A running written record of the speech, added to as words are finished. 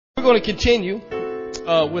We're going to continue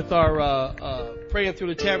with our Praying Through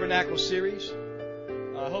the Tabernacle series.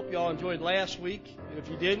 I hope you all enjoyed last week. And if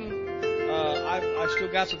you didn't, I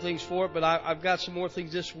still got some things for it, but I've got some more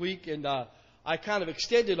things this week, and I kind of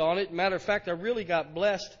extended on it. Matter of fact, I really got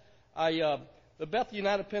blessed. The Bethel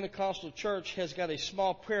United Pentecostal Church has got a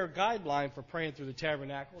small prayer guideline for praying through the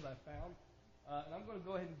tabernacle that I found. And I'm going to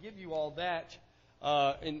go ahead and give you all that.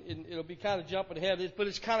 And it'll be kind of jumping ahead, but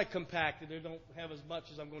it's kind of compacted. They don't have as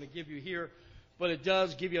much as I'm going to give you here, but it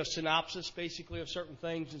does give you a synopsis, basically, of certain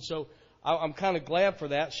things. And so I'm kind of glad for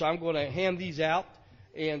that. So I'm going to hand these out.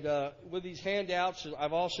 And with these handouts,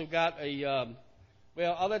 I've also got a,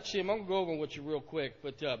 well, I'll let you see. I'm going to go over them with you real quick.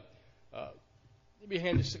 But let me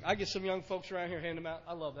hand this. I get some young folks around here, hand them out.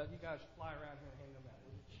 I love that. You guys fly around here and hand them out.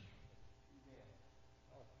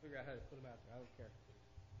 I'll figure out how to put them out there. I don't care.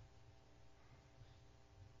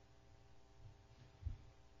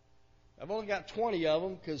 I've only got 20 of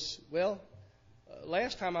them because, well,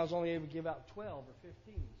 last time I was only able to give out 12 or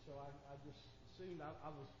 15. So I just assumed I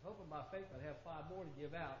was hoping by faith I'd have 5 more to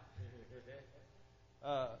give out.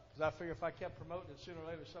 Because I figure if I kept promoting it, sooner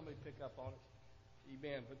or later somebody would pick up on it.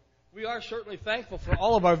 Amen. But we are certainly thankful for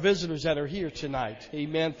all of our visitors that are here tonight.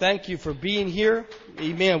 Amen. Thank you for being here.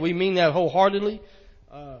 Amen. We mean that wholeheartedly.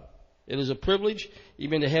 It is a privilege,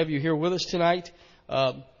 even to have you here with us tonight.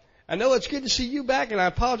 I know it's good to see you back, and I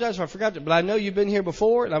apologize if I forgot to, but I know you've been here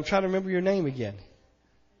before, and I'm trying to remember your name again.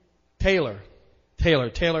 Taylor,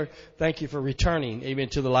 thank you for returning, amen,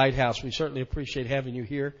 to the Lighthouse. We certainly appreciate having you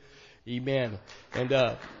here. Amen. And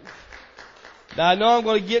now I know I'm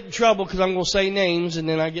going to get in trouble because I'm going to say names, and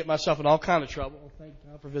then I get myself in all kind of trouble. Well, thank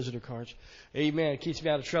God for visitor cards. Amen. It keeps me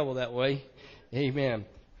out of trouble that way. Amen.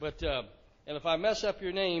 But and if I mess up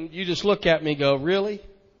your name, you just look at me and go, really?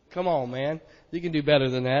 Come on, man. You can do better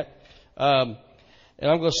than that. And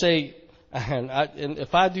I'm going to say, and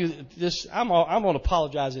if I do this, I'm going to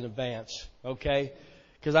apologize in advance, okay?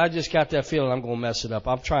 Because I just got that feeling I'm going to mess it up.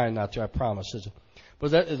 I'm trying not to, I promise.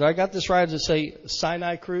 But did I got this right? Does it say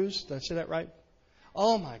Sinai Cruise? Did I say that right?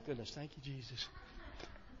 Oh, my goodness. Thank you, Jesus.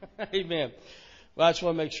 Amen. Well, I just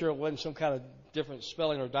want to make sure it wasn't some kind of different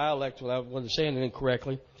spelling or dialect when I wasn't saying it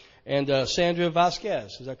incorrectly. And Sandra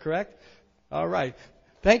Vasquez, is that correct? All right.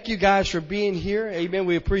 Thank you guys for being here. Amen.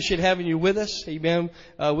 We appreciate having you with us. Amen.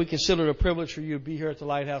 We consider it a privilege for you to be here at the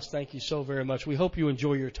Lighthouse. Thank you so very much. We hope you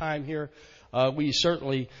enjoy your time here. We're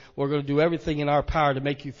going to do everything in our power to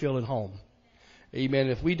make you feel at home. Amen.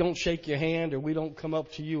 If we don't shake your hand or we don't come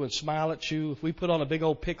up to you and smile at you, if we put on a big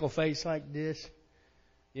old pickle face like this,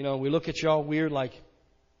 we look at you all weird like,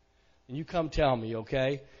 and you come tell me,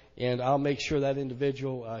 okay? And I'll make sure that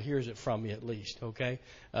individual hears it from me at least, okay?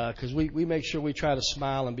 Because we make sure we try to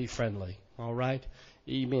smile and be friendly, all right?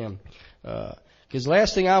 Amen. Because the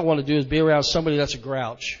last thing I want to do is be around somebody that's a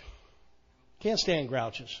grouch. Can't stand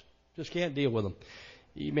grouches. Just can't deal with them.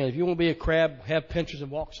 Amen. If you want to be a crab, have pinchers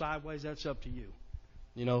and walk sideways, that's up to you.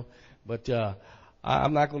 But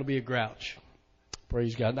I'm not going to be a grouch.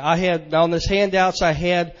 Praise God. Now on this handouts,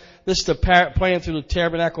 this is the praying through the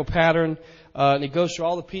tabernacle pattern. And it goes through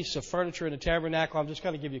all the pieces of furniture in the tabernacle. I'm just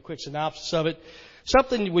going to give you a quick synopsis of it.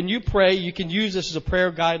 Something, when you pray, you can use this as a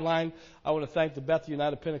prayer guideline. I want to thank the Bethel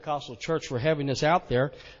United Pentecostal Church for having this out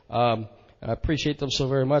there. I appreciate them so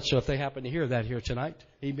very much. So if they happen to hear that here tonight,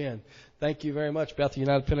 amen. Thank you very much, Bethel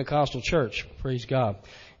United Pentecostal Church. Praise God.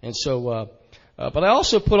 And so, but I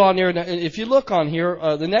also put on there, if you look on here,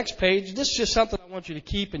 the next page, this is just something I want you to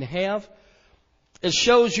keep and have. It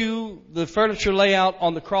shows you the furniture layout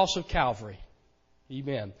on the cross of Calvary.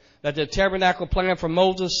 Amen. That the tabernacle plan for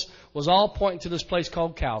Moses was all pointing to this place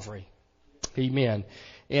called Calvary. Amen.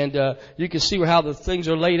 And you can see how the things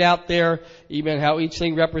are laid out there. Amen. How each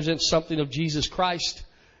thing represents something of Jesus Christ.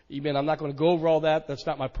 Amen. I'm not going to go over all that. That's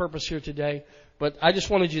not my purpose here today. But I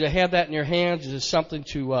just wanted you to have that in your hands. It is something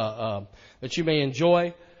that you may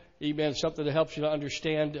enjoy. Amen. Something that helps you to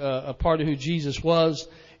understand a part of who Jesus was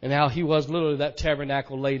and how he was literally that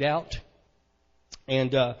tabernacle laid out.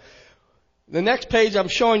 And the next page, I'm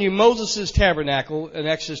showing you Moses' tabernacle in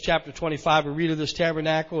Exodus chapter 25. We read of this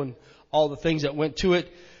tabernacle and all the things that went to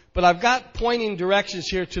it. But I've got pointing directions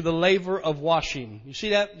here to the laver of washing. You see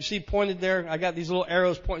that? You see pointed there? I got these little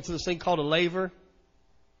arrows pointing to this thing called a laver.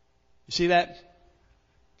 You see that?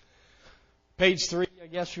 Page 3, I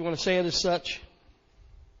guess you want to say it as such.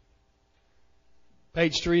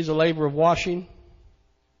 Page 3 is a laver of washing.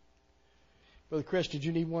 Brother Chris, did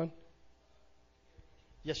you need one?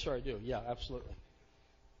 Yes, sir, I do. Yeah, absolutely.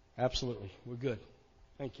 Absolutely. We're good.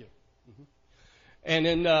 Thank you. Mm-hmm. And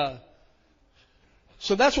then,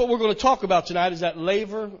 so that's what we're going to talk about tonight is that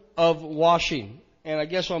laver of washing. And I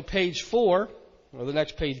guess on page 4, or the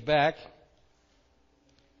next page back.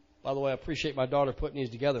 By the way, I appreciate my daughter putting these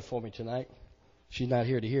together for me tonight. She's not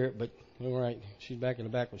here to hear it, but all right. She's back in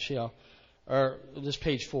the back with Shell. Or this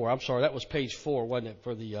page 4. I'm sorry, that was page 4, wasn't it,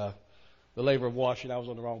 for the labor of washing? I was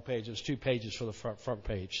on the wrong page. It was 2 pages for the front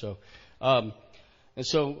page. So,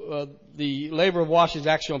 the labor of washing is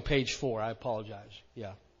actually on page 4. I apologize.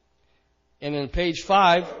 Yeah. And in page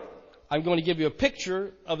 5, I'm going to give you a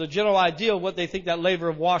picture of the general idea of what they think that labor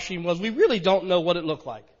of washing was. We really don't know what it looked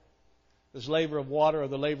like. This labor of water or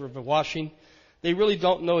the labor of washing. They really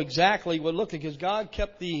don't know exactly what it looked like because God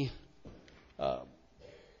kept the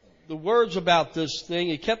words about this thing.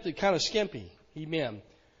 He kept it kind of skimpy. Amen.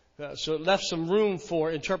 So it left some room for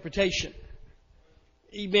interpretation.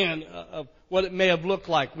 Amen. Of what it may have looked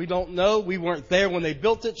like. We don't know. We weren't there when they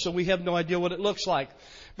built it, so we have no idea what it looks like.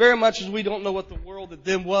 Very much as we don't know what the world that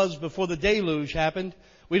then was before the deluge happened.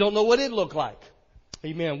 We don't know what it looked like.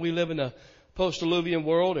 Amen. We live in a post-diluvian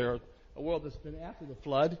world, or a world that's been after the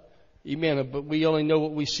flood. Amen. But we only know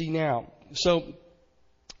what we see now. So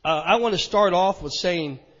I want to start off with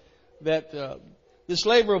saying that this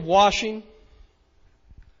labor of washing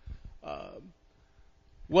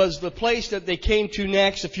was the place that they came to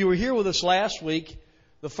next. If you were here with us last week,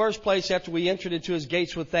 the first place after we entered into His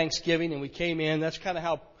gates with thanksgiving and we came in, that's kind of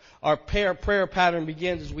how our prayer pattern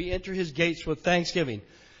begins, as we enter His gates with thanksgiving.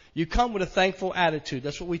 You come with a thankful attitude.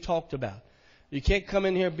 That's what we talked about. You can't come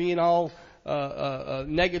in here being all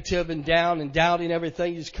negative and down and doubting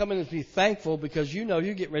everything. You just come in and be thankful because you know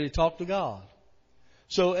you're getting ready to talk to God.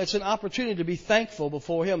 So it's an opportunity to be thankful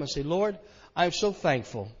before Him and say, Lord, I'm so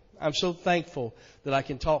thankful. I'm so thankful that I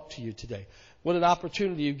can talk to you today. What an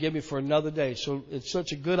opportunity you give me for another day. So it's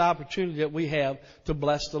such a good opportunity that we have to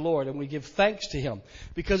bless the Lord. And we give thanks to Him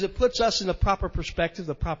because it puts us in the proper perspective,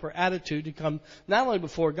 the proper attitude to come not only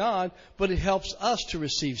before God, but it helps us to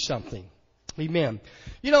receive something. Amen.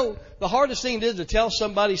 You know, the hardest thing it is to tell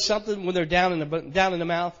somebody something when they're down in the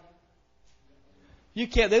mouth.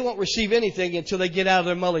 They won't receive anything until they get out of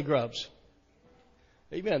their mully grubs.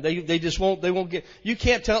 Amen. They just won't, you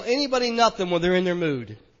can't tell anybody nothing when they're in their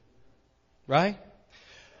mood. Right?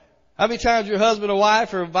 How many times your husband or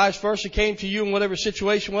wife or vice versa came to you in whatever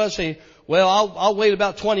situation was saying, well, I'll wait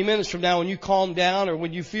about 20 minutes from now when you calm down or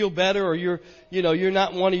when you feel better or you're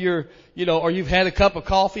not one of your, or you've had a cup of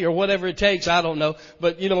coffee or whatever it takes. I don't know.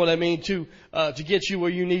 But you know what I mean, to get you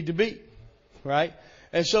where you need to be. Right?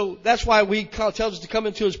 And so that's why tells us to come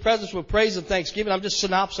into His presence with praise and thanksgiving. I'm just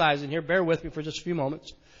synopsizing here. Bear with me for just a few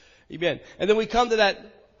moments. Amen. And then we come to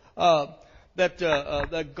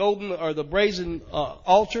that golden or the brazen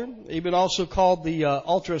altar, even also called the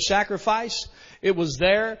altar of sacrifice. It was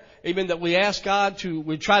there, even that we ask God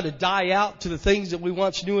we try to die out to the things that we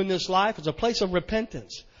once knew in this life. It's a place of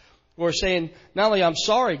repentance. We're saying, not only I'm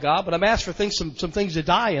sorry, God, but I'm asking for some things to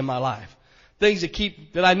die in my life. Things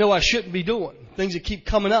that I know I shouldn't be doing. Things that keep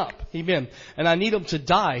coming up. Amen. And I need them to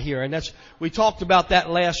die here. And we talked about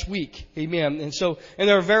that last week. Amen. And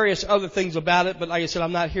there are various other things about it, but like I said,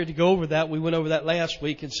 I'm not here to go over that. We went over that last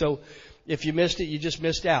week. And so if you missed it, you just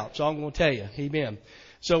missed out. So I'm going to tell you. Amen.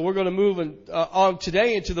 So we're going to move on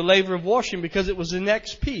today into the labor of washing because it was the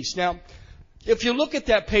next piece. Now, if you look at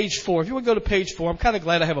that page 4, if you want to go to page 4, I'm kind of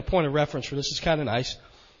glad I have a point of reference for this. It's kind of nice.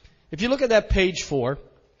 If you look at that page 4,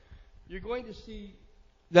 you're going to see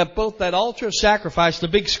that both that altar of sacrifice, the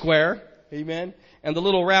big square, amen, and the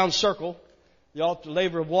little round circle, the altar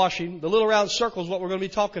labor of washing, the little round circle is what we're going to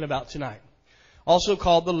be talking about tonight. Also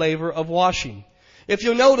called the labor of washing. If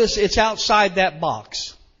you'll notice, it's outside that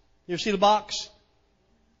box. You see the box?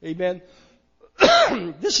 Amen.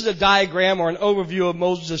 This is a diagram or an overview of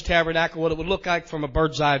Moses' tabernacle, what it would look like from a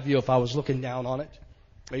bird's eye view if I was looking down on it.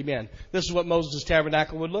 Amen. This is what Moses'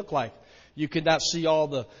 tabernacle would look like. You could not see all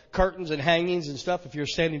the curtains and hangings and stuff if you're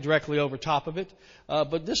standing directly over top of it.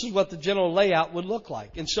 But this is what the general layout would look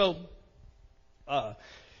like. And so,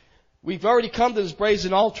 we've already come to this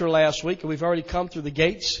brazen altar last week, and we've already come through the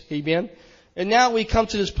gates. Amen. And now we come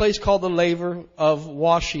to this place called the labor of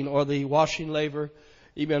washing, or the washing labor,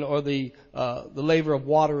 amen, or the labor of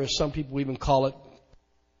water, as some people even call it.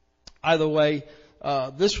 Either way,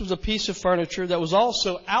 this was a piece of furniture that was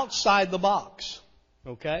also outside the box.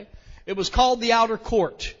 Okay? It was called the outer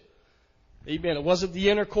court. Amen. It wasn't the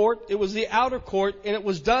inner court. It was the outer court, and it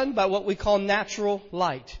was done by what we call natural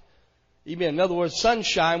light. Amen. In other words,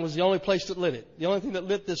 sunshine was the only place that lit it. The only thing that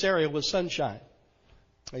lit this area was sunshine.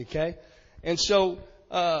 Okay? And so,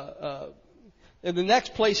 in the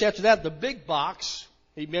next place after that, the big box,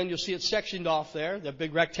 amen, you'll see it sectioned off there, that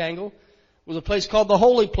big rectangle, was a place called the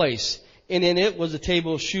holy place. And in it was a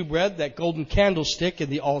table of shewbread, that golden candlestick, and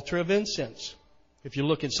the altar of incense. If you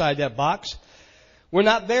look inside that box. We're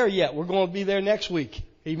not there yet. We're going to be there next week.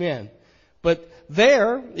 Amen. But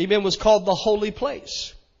there, amen, was called the holy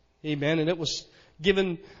place. Amen. And it was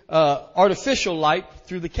given artificial light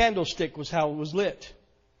through the candlestick was how it was lit.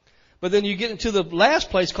 But then you get into the last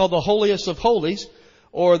place called the holiest of holies,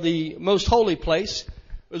 or the most holy place.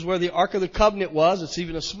 It was where the Ark of the Covenant was. It's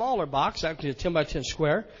even a smaller box, actually a 10 by 10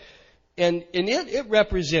 square. And in it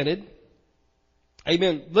represented,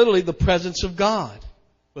 amen, literally the presence of God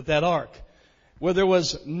with that ark, where there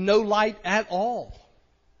was no light at all.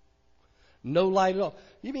 No light at all.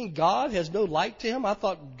 You mean God has no light to him? I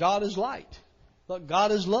thought God is light. I thought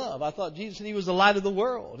God is love. I thought Jesus said he was the light of the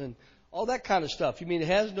world and all that kind of stuff. You mean it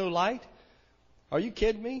has no light? Are you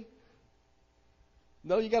kidding me?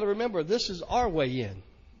 No, you got to remember, this is our way in.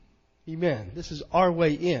 Amen. This is our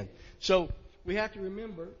way in. So we have to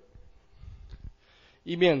remember,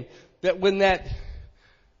 amen, that when that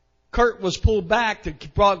curtain was pulled back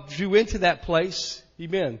that brought you into that place,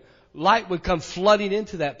 amen, light would come flooding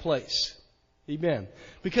into that place. Amen.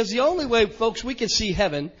 Because the only way, folks, we can see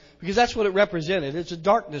heaven, because that's what it represented, it's a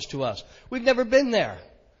darkness to us. We've never been there.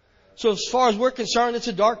 So as far as we're concerned, it's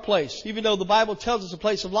a dark place, even though the Bible tells us a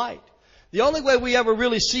place of light. The only way we ever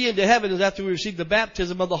really see into heaven is after we receive the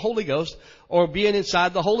baptism of the Holy Ghost or being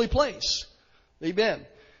inside the holy place. Amen.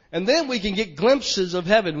 And then we can get glimpses of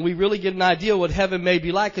heaven. We really get an idea what heaven may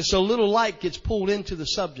be like. And so little light gets pulled into the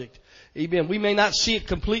subject. Amen. We may not see it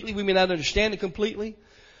completely. We may not understand it completely.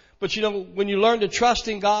 But you know, when you learn to trust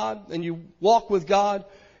in God and you walk with God,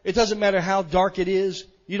 it doesn't matter how dark it is.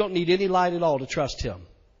 You don't need any light at all to trust Him.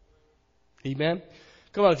 Amen.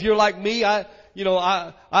 Come on, if you're like me, we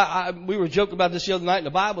were joking about this the other night in the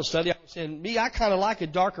Bible study. I was saying, I kind of like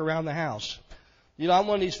it dark around the house. You know, I'm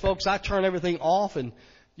one of these folks, I turn everything off and,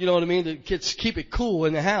 you know what I mean, to keep it cool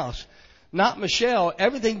in the house. Not Michelle,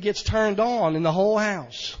 everything gets turned on in the whole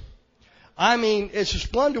house. I mean, it's a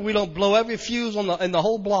splendor we don't blow every fuse in the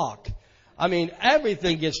whole block. I mean,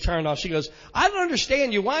 everything gets turned on. She goes, I don't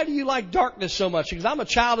understand you. Why do you like darkness so much? She goes, I'm a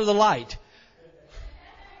child of the light.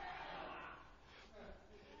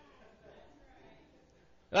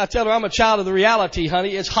 And I tell her, I'm a child of the reality,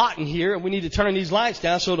 honey. It's hot in here, and we need to turn these lights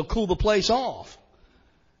down so it'll cool the place off.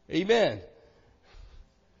 Amen.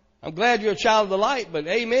 I'm glad you're a child of the light, but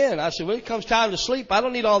amen. I said, when it comes time to sleep, I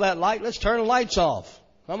don't need all that light. Let's turn the lights off.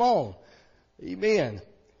 Come on. Amen.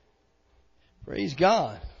 Praise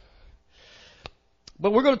God.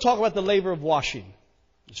 But we're going to talk about the laver of washing.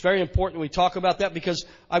 It's very important we talk about that because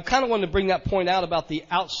I kind of wanted to bring that point out about the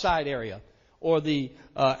outside area. Or the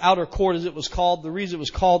outer court, as it was called. The reason it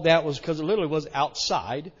was called that was because it literally was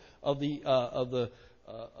outside of the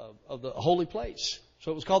holy place.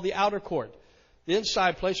 So it was called the outer court. The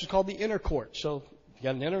inside place was called the inner court. So you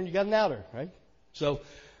got an inner and you got an outer, right? So,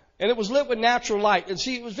 and it was lit with natural light. And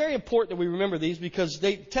see, it was very important that we remember these because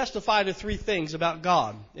they testify to three things about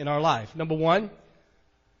God in our life. Number one,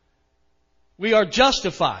 we are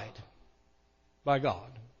justified by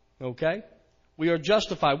God. Okay? We are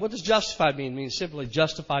justified. What does justified mean? It means simply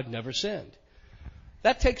justified, never sinned.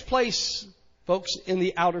 That takes place, folks, in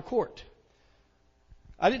the outer court.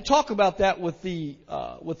 I didn't talk about that with the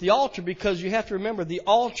altar because you have to remember the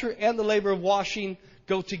altar and the laver of washing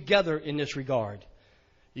go together in this regard.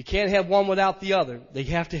 You can't have one without the other. They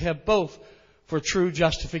have to have both for true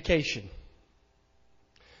justification.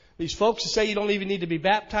 These folks who say you don't even need to be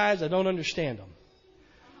baptized, I don't understand them.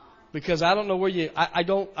 Because I don't know where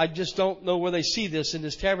I just don't know where they see this in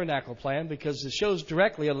this tabernacle plan because it shows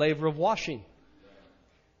directly a laver of washing.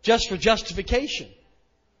 Just for justification.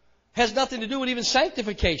 Has nothing to do with even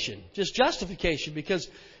sanctification. Just justification because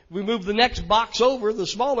we move the next box over, the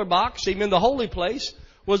smaller box, even the holy place,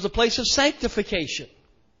 was the place of sanctification.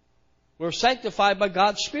 We're sanctified by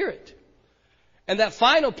God's Spirit. And that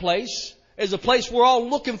final place is a place we're all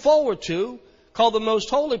looking forward to called the most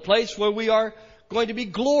holy place where we are going to be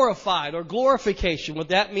glorified or glorification. What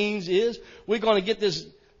that means is we're going to get this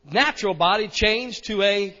natural body changed to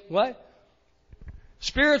a what?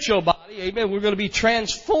 Spiritual body. Amen. We're going to be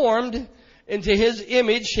transformed into His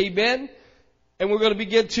image. Amen. And we're going to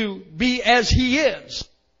begin to be as He is.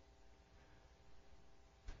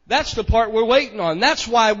 That's the part we're waiting on. That's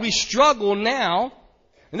why we struggle now.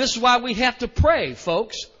 And this is why we have to pray,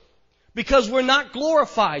 folks. Because we're not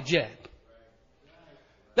glorified yet.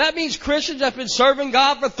 That means Christians have been serving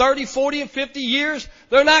God for 30, 40, and 50 years.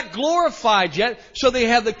 They're not glorified yet, so they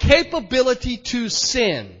have the capability to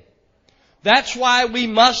sin. That's why we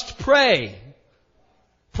must pray.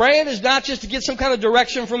 Praying is not just to get some kind of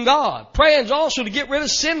direction from God. Praying is also to get rid of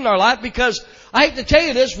sin in our life because, I hate to tell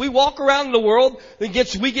you this, we walk around in the world and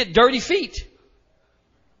we get dirty feet.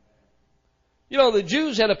 You know, the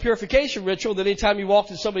Jews had a purification ritual that anytime you walked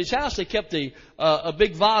in somebody's house, they kept a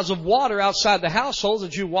big vase of water outside the household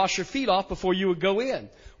that you wash your feet off before you would go in.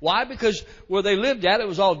 Why? Because where they lived at, it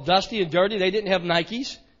was all dusty and dirty. They didn't have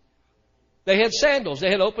Nikes. They had sandals. They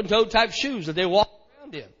had open-toed type shoes that they walked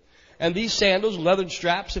around in. And these sandals, leather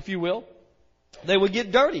straps, if you will, they would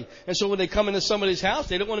get dirty. And so when they come into somebody's house,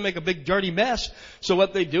 they don't want to make a big dirty mess. So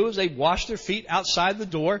what they do is they wash their feet outside the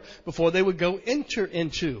door before they would go enter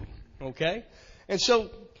into. Okay? And so,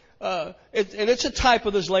 it's a type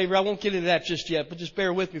of this laver. I won't get into that just yet, but just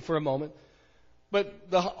bear with me for a moment.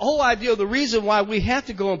 But the whole idea, the reason why we have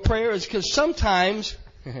to go in prayer is because sometimes,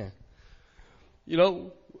 you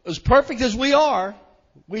know, as perfect as we are,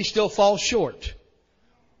 we still fall short.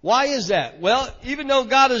 Why is that? Well, even though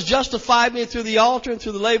God has justified me through the altar and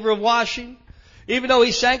through the laver of washing, even though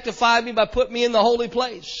He sanctified me by putting me in the holy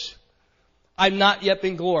place, I've not yet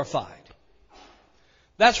been glorified.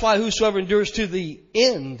 That's why whosoever endures to the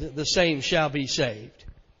end, the same shall be saved.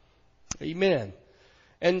 Amen.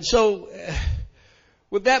 And so,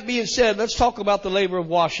 with that being said, let's talk about the laver of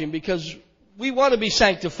washing, because we want to be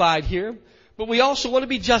sanctified here, but we also want to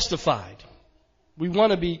be justified. We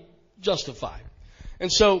want to be justified.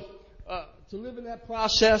 And so, to live in that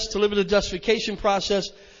process, to live in the justification process,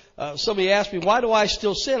 somebody asked me, why do I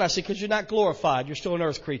still sin? I said, because you're not glorified. You're still an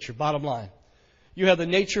earth creature, bottom line. You have the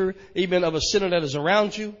nature, even of a sinner that is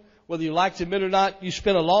around you. Whether you like to admit it or not, you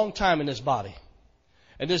spent a long time in this body.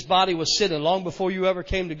 And this body was sinning long before you ever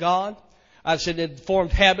came to God. I said it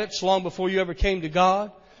formed habits long before you ever came to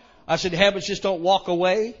God. I said habits just don't walk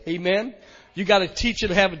away. Amen. You got to teach it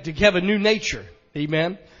to have a new nature.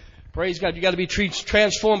 Amen. Praise God. You got to be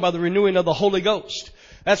transformed by the renewing of the Holy Ghost.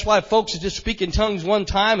 That's why folks that just speak in tongues one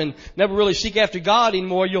time and never really seek after God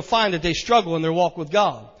anymore, you'll find that they struggle in their walk with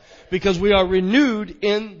God. Because we are renewed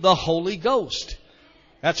in the Holy Ghost.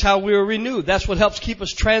 That's how we are renewed. That's what helps keep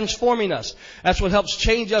us transforming us. That's what helps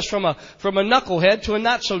change us from a knucklehead to a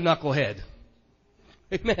not so knucklehead.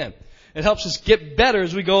 Amen. It helps us get better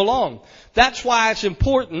as we go along. That's why it's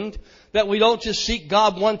important that we don't just seek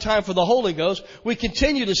God one time for the Holy Ghost. We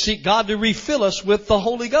continue to seek God to refill us with the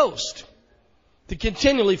Holy Ghost. To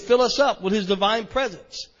continually fill us up with His divine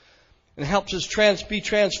presence. And helps us be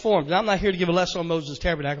transformed. And I'm not here to give a lesson on Moses'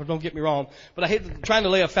 Tabernacle, don't get me wrong. But I hate trying to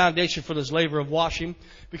lay a foundation for this laver of washing.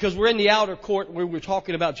 Because we're in the outer court where we're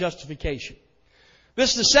talking about justification.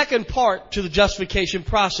 This is the second part to the justification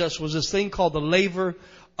process, was this thing called the laver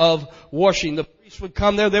of washing. The priests would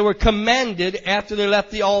come there. They were commanded after they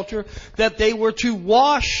left the altar that they were to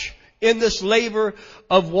wash in this laver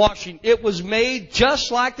of washing. It was made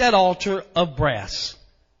just like that altar of brass.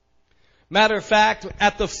 Matter of fact,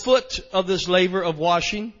 at the foot of this laver of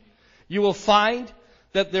washing, you will find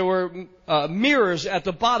that there were mirrors at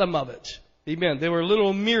the bottom of it. Amen. There were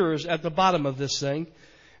little mirrors at the bottom of this thing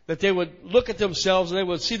that they would look at themselves and they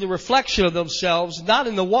would see the reflection of themselves, not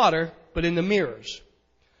in the water, but in the mirrors.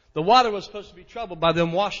 The water was supposed to be troubled by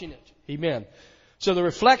them washing it. Amen. So the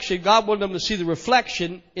reflection, God wanted them to see the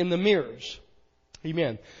reflection in the mirrors.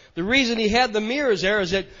 Amen. The reason He had the mirrors there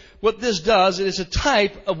is that what this does, it is a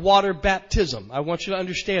type of water baptism. I want you to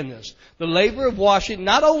understand this. The laver of washing,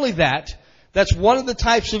 not only that, that's one of the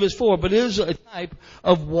types of His for, but it is a type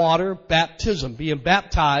of water baptism, being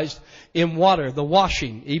baptized in water, the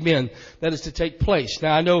washing, amen, that is to take place.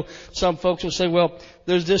 Now I know some folks will say, well,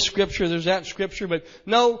 there's this scripture, there's that scripture, but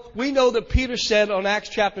no, we know that Peter said on Acts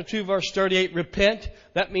chapter 2 verse 38, repent.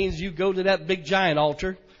 That means you go to that big giant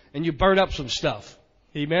altar and you burn up some stuff.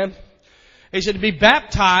 Amen. He said to be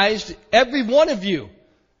baptized, every one of you.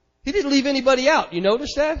 He didn't leave anybody out. You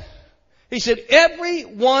notice that? He said, every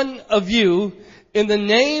one of you in the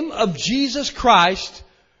name of Jesus Christ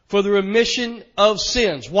for the remission of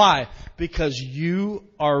sins. Why? Because you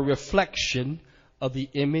are a reflection of the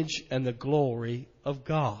image and the glory of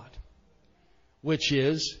God, which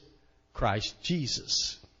is Christ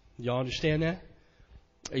Jesus. Y'all understand that?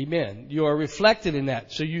 Amen. You are reflected in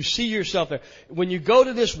that. So you see yourself there. When you go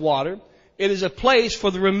to this water, it is a place for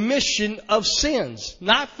the remission of sins.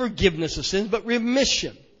 Not forgiveness of sins, but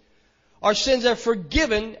remission. Our sins are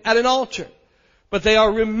forgiven at an altar, but they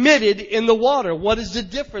are remitted in the water. What is the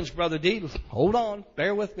difference, Brother D? Hold on.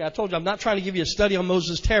 Bear with me. I told you I'm not trying to give you a study on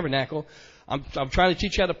Moses' Tabernacle. I'm trying to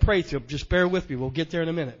teach you how to pray through it. Just bear with me. We'll get there in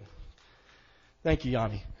a minute. Thank you,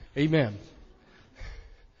 Yanni. Amen.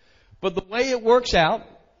 But the way it works out,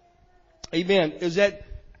 amen, is that,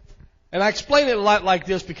 and I explain it a lot like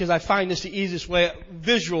this because I find this the easiest way.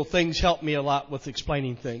 Visual things help me a lot with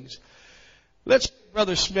explaining things. Let's say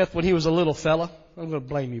Brother Smith, when he was a little fella, I'm going to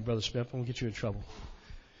blame you, Brother Smith. I'm going to get you in trouble.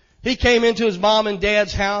 He came into his mom and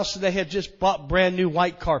dad's house and they had just bought brand new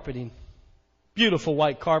white carpeting. beautiful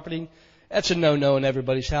white carpeting. That's a no-no in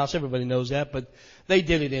everybody's house. Everybody knows that, but they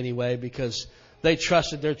did it anyway because they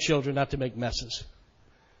trusted their children not to make messes.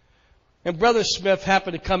 And Brother Smith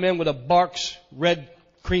happened to come in with a Barks red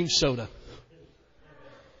cream soda.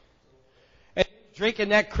 And drinking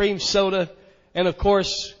that cream soda, and of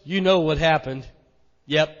course, you know what happened.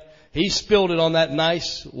 Yep, he spilled it on that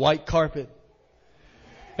nice white carpet.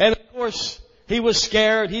 And of course, he was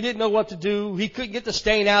scared. He didn't know what to do. He couldn't get the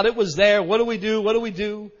stain out. It was there. What do we do? What do we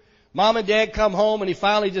do? Mom and Dad come home and he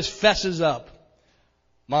finally just fesses up.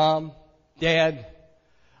 Mom, Dad,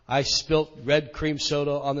 I spilt red cream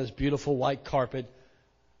soda on this beautiful white carpet.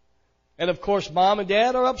 And of course, Mom and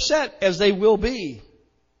Dad are upset, as they will be.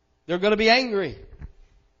 They're going to be angry.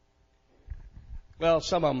 Well,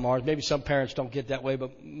 some of them are. Maybe some parents don't get that way,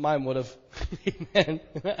 but mine would have. Amen.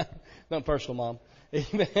 Not personal, Mom.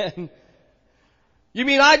 Amen. You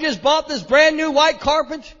mean I just bought this brand new white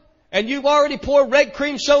carpet and you've already poured red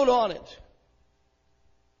cream soda on it?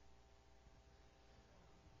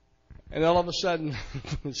 And all of a sudden,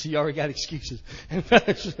 see, you already got excuses.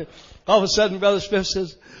 All of a sudden, Brother Smith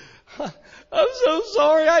says, I'm so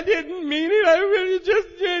sorry, I didn't mean it, I really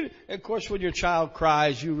just did. And of course, when your child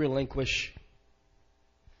cries, you relinquish.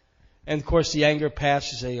 And of course, the anger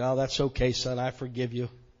passes. You say, oh, that's okay, son, I forgive you.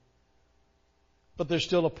 But there's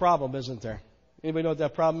still a problem, isn't there? Anybody know what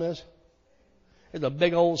that problem is? There's a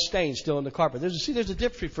big old stain still in the carpet. There's a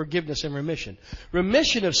difference between forgiveness and remission.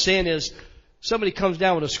 Remission of sin is somebody comes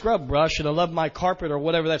down with a scrub brush and I love my carpet or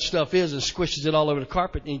whatever that stuff is and squishes it all over the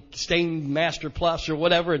carpet and stain Master Plus or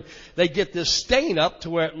whatever, and they get this stain up to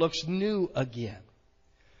where it looks new again.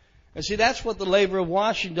 And see, that's what the laver of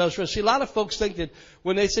washing does for us. See, a lot of folks think that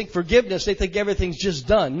when they think forgiveness, they think everything's just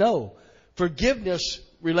done. No. Forgiveness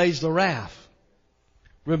relays the wrath.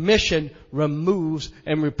 Remission removes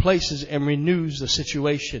and replaces and renews the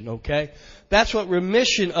situation, okay? That's what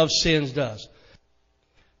remission of sins does.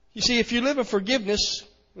 You see, if you live in forgiveness,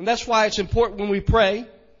 and that's why it's important when we pray,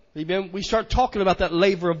 amen, we start talking about that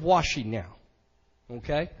laver of washing now,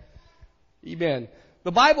 okay? Amen.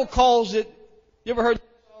 The Bible calls it, you ever heard the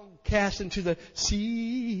song, cast into the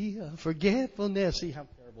sea of forgetfulness? See how I'm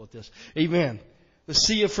terrible at this. Amen. The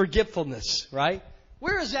sea of forgetfulness, right?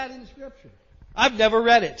 Where is that in Scripture? I've never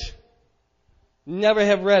read it. Never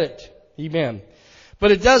have read it. Amen.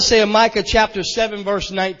 But it does say in Micah chapter 7 verse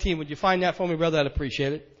 19. Would you find that for me, brother? I'd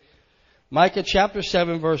appreciate it. Micah chapter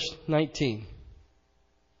 7 verse 19.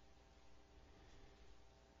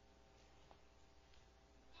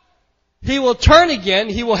 He will turn again.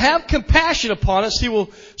 He will have compassion upon us. He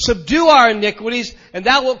will subdue our iniquities, and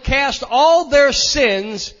thou wilt cast all their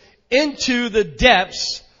sins into the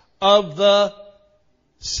depths of the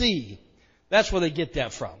sea. That's where they get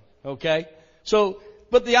that from. Okay? So,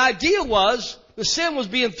 but the idea was, the sin was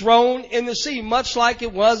being thrown in the sea, much like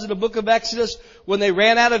it was in the book of Exodus when they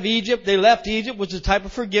ran out of Egypt. They left Egypt, which is a type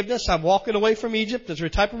of forgiveness. I'm walking away from Egypt. That's a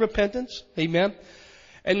type of repentance. Amen.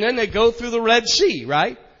 And then they go through the Red Sea,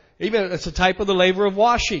 right? Amen. That's a type of the laver of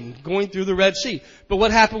washing, going through the Red Sea. But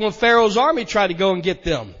what happened when Pharaoh's army tried to go and get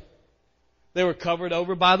them? They were covered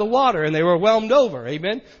over by the water and they were whelmed over.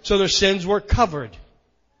 Amen. So their sins were covered.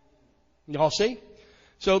 Y'all see?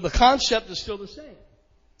 So the concept is still the same.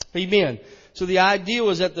 Amen. So the idea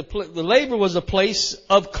was that the laver was a place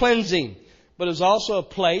of cleansing, but it was also a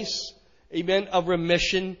place, amen, of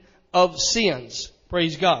remission of sins.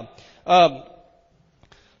 Praise God.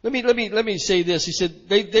 Let me say this. He said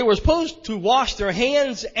they were supposed to wash their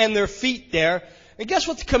hands and their feet there. And guess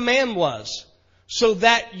what the command was? So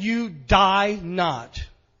that you die not.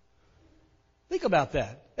 Think about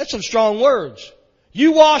that. That's some strong words.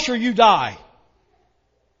 You wash or you die.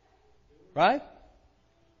 Right?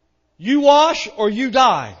 You wash or you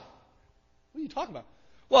die. What are you talking about?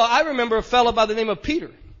 Well, I remember a fellow by the name of Peter.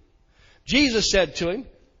 Jesus said to him,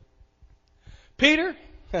 Peter,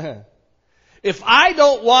 if I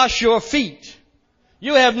don't wash your feet,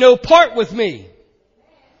 you have no part with me.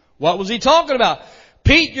 What was he talking about?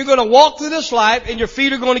 Pete, you're going to walk through this life and your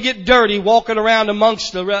feet are going to get dirty walking around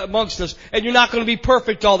amongst us, and you're not going to be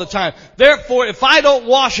perfect all the time. Therefore, if I don't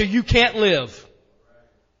wash you, you can't live.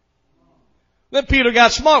 Then Peter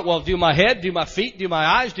got smart. Well, do my head, do my feet, do my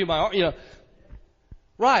eyes, do my,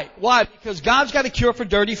 Right. Why? Because God's got a cure for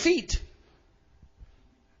dirty feet.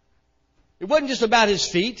 It wasn't just about his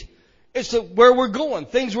feet. It's where we're going,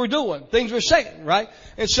 things we're doing, things we're saying, right?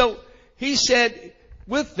 And so he said,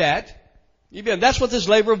 with that, that's what this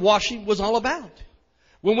laver of washing was all about.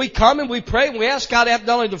 When we come and we pray and we ask God not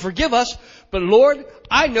only to forgive us, but Lord,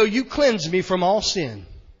 I know you cleanse me from all sin.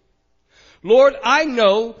 Lord, I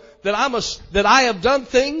know that I have done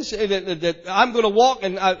things that I'm going to walk,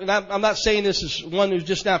 and I'm not saying this is one who's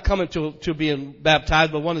just now coming to being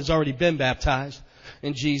baptized, but one who's already been baptized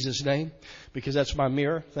in Jesus' name, because that's my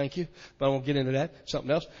mirror. Thank you. But I won't get into that.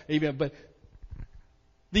 Something else. Amen. But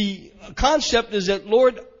the concept is that,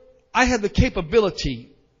 Lord, I have the capability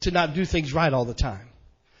to not do things right all the time.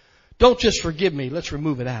 Don't just forgive me. Let's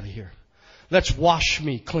remove it out of here. Let's wash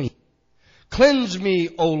me clean. Cleanse me,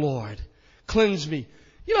 O Lord. Cleanse me.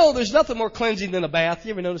 You know, there's nothing more cleansing than a bath.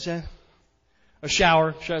 You ever notice that? A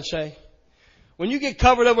shower, should I say. When you get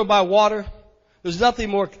covered over by water, there's not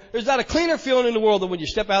a cleaner feeling in the world than when you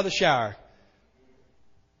step out of the shower.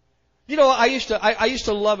 You know, I used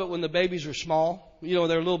to love it when the babies were small. You know,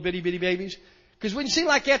 they're little bitty babies. Because when it seemed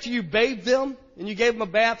like after you bathed them, and you gave them a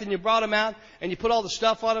bath, and you brought them out, and you put all the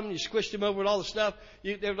stuff on them, and you squished them over with all the stuff,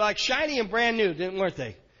 they were like shiny and brand new, weren't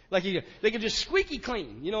they? Like they could just squeaky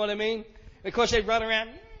clean. You know what I mean? And of course, they'd run around.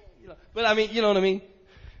 But I mean, you know what I mean?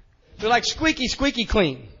 They're like squeaky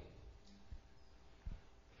clean.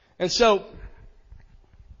 And so,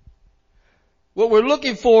 what we're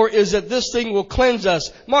looking for is that this thing will cleanse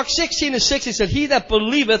us. Mark 16:60 said, "He that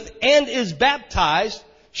believeth and is baptized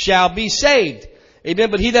shall be saved."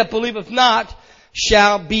 Amen. But he that believeth not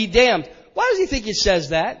shall be damned. Why does he think it says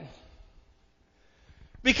that?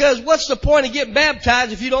 Because what's the point of getting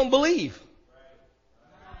baptized if you don't believe?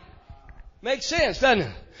 Makes sense, doesn't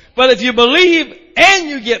it? But if you believe and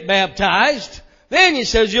you get baptized, then he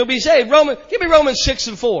says you'll be saved. Give me Romans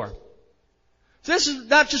 6:4. So this is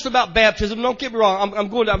not just about baptism. Don't get me wrong.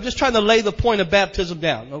 I'm just trying to lay the point of baptism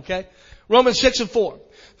down, okay? Romans 6:4.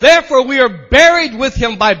 "Therefore we are buried with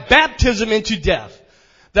him by baptism into death,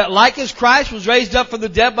 that like as Christ was raised up from the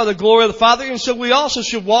dead by the glory of the Father, and so we also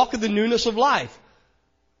should walk in the newness of life."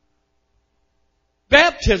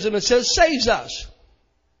 Baptism, it says, saves us.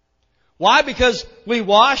 Why? Because we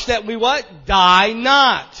wash that we what? Die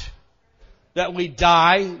not. That we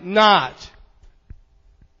die not.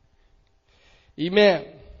 Amen.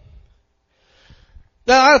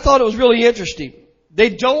 Now, I thought it was really interesting.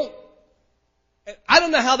 I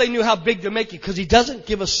don't know how they knew how big to make it, because he doesn't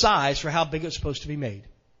give a size for how big it's supposed to be made.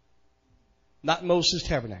 Not Moses'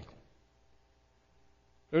 tabernacle.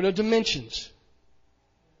 There are no dimensions.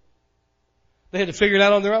 They had to figure it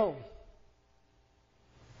out on their own.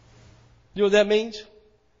 You know what that means?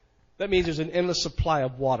 That means there's an endless supply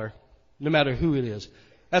of water, no matter who it is.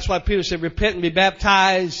 That's why Peter said, repent and be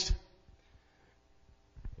baptized.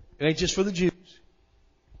 It ain't just for the Jews.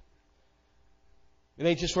 It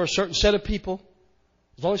ain't just for a certain set of people.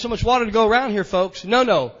 There's only so much water to go around here, folks.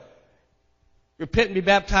 No. Repent and be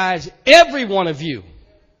baptized, every one of you.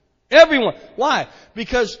 Everyone. Why?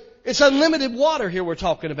 Because it's unlimited water here we're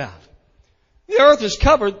talking about. The earth is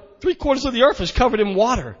covered, 3/4 of the earth is covered in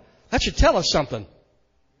water. That should tell us something.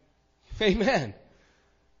 Amen.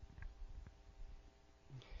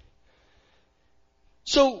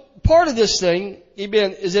 So, part of this thing,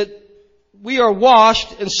 amen, is that we are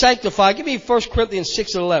washed and sanctified. Give me 1 Corinthians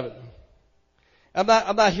 6:11. I'm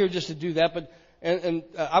not here just to do that, but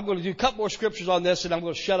I'm going to do a couple more scriptures on this, and I'm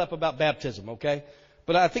going to shut up about baptism, okay?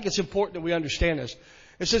 But I think it's important that we understand this.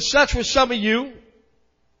 It says, "Such were some of you."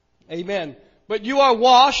 Amen. "But you are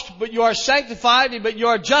washed, but you are sanctified, but you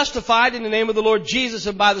are justified in the name of the Lord Jesus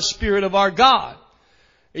and by the Spirit of our God."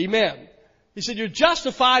 Amen. He said, you're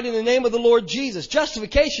justified in the name of the Lord Jesus.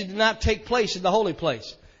 Justification did not take place in the holy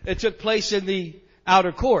place. It took place in the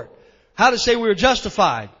outer court. How to say we were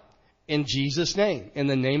justified? In Jesus' name. In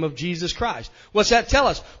the name of Jesus Christ. What's that tell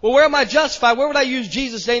us? Well, where am I justified? Where would I use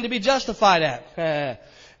Jesus' name to be justified at?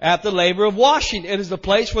 At the laver of washing. It is the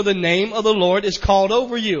place where the name of the Lord is called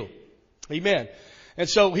over you. Amen. And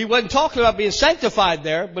so he wasn't talking about being sanctified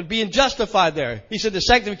there, but being justified there. He said the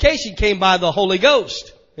sanctification came by the Holy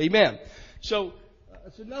Ghost. Amen. So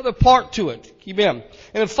it's another part to it. Amen.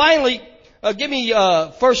 And then finally, give me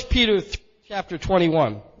 1 Peter chapter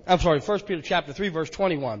 21. I'm sorry, 1 Peter chapter 3, verse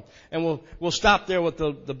 21. And we'll stop there with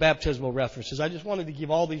the baptismal references. I just wanted to give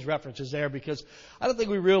all these references there because I don't think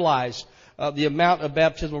we realize the amount of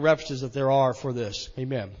baptismal references that there are for this.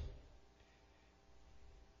 Amen.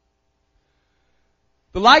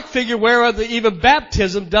 The like figure whereof even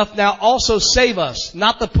baptism doth now also save us,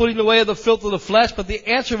 not the putting away of the filth of the flesh, but the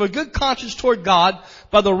answer of a good conscience toward God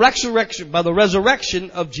by the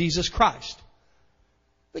resurrection of Jesus Christ.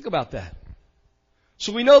 Think about that.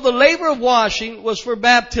 So we know the laver of washing was for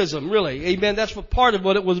baptism, really. Amen. That's what part of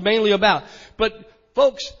what it was mainly about. But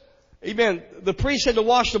folks, amen, the priest had to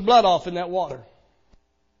wash the blood off in that water.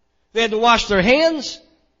 They had to wash their hands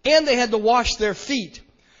and they had to wash their feet.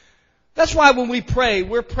 That's why when we pray,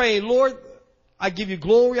 we're praying, Lord, I give you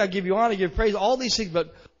glory, I give you honor, I give you praise, all these things,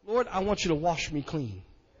 but Lord, I want you to wash me clean.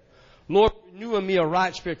 Lord, renew in me a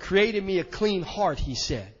right spirit. Create in me a clean heart, he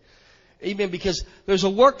said. Amen. Because there's a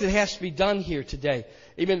work that has to be done here today.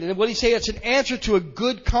 Amen. And what he say? It's an answer to a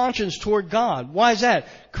good conscience toward God. Why is that?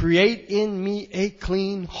 Create in me a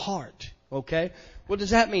clean heart. Okay? What does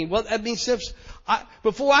that mean? Well, that means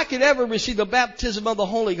before I can ever receive the baptism of the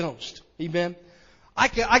Holy Ghost, amen, I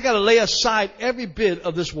got to lay aside every bit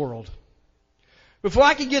of this world. Before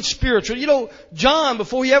I can get spiritual. You know, John,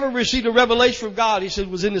 before he ever received a revelation from God, he said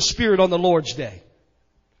was in the Spirit on the Lord's day.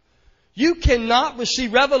 You cannot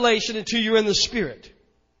receive revelation until you're in the Spirit.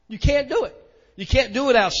 You can't do it. You can't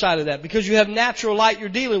do it outside of that because you have natural light you're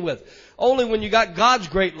dealing with. Only when you got God's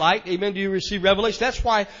great light, amen, do you receive revelation. That's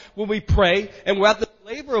why when we pray and we're at the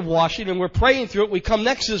laver of washing and we're praying through it, we come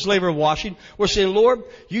next to this laver of washing, we're saying, Lord,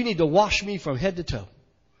 you need to wash me from head to toe.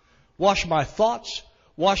 Wash my thoughts.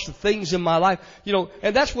 Wash the things in my life. You know,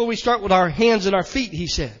 and that's where we start with our hands and our feet, he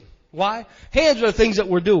said. Why? Hands are the things that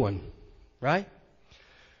we're doing. Right?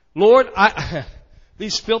 Lord,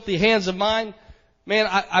 these filthy hands of mine, man,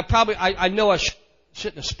 I know I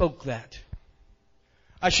shouldn't have spoke that.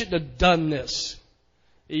 I shouldn't have done this.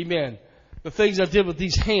 Amen. The things I did with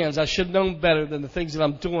these hands, I should have known better than the things that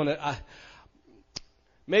I'm doing.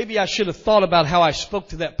 Maybe I should have thought about how I spoke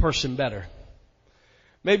to that person better.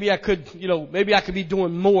 Maybe I could be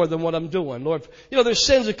doing more than what I'm doing. Lord, there's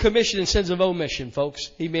sins of commission and sins of omission,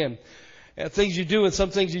 folks. Amen. And things you do and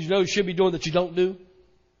some things you know you should be doing that you don't do.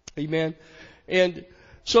 Amen. And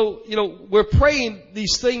so, we're praying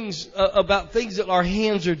these things about things that our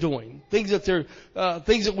hands are doing. Things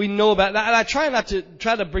that we know about. And I try not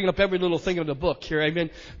to bring up every little thing in the book here.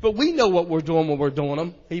 Amen. But we know what we're doing when we're doing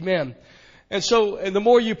them. Amen. And the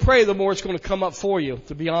more you pray, the more it's going to come up for you,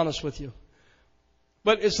 to be honest with you.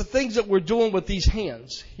 But it's the things that we're doing with these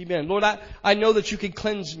hands. Amen. Lord, I know that you can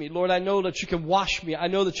cleanse me. Lord, I know that you can wash me. I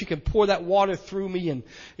know that you can pour that water through me and,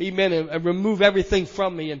 amen, and remove everything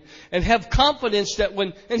from me and have confidence that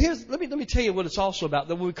let me tell you what it's also about.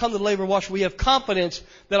 That when we come to the laver of washing, we have confidence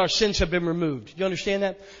that our sins have been removed. Do you understand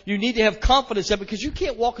that? You need to have confidence that because you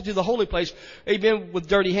can't walk into the holy place, amen, with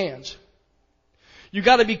dirty hands. You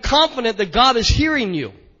got to be confident that God is hearing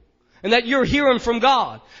you. And that you're hearing from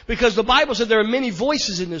God. Because the Bible said there are many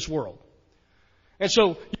voices in this world. And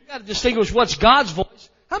so, you got to distinguish what's God's voice.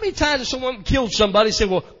 How many times has someone killed somebody and said,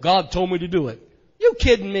 well, God told me to do it? You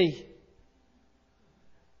kidding me?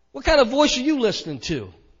 What kind of voice are you listening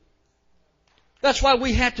to? That's why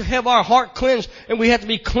we have to have our heart cleansed and we have to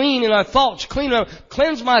be clean in our thoughts.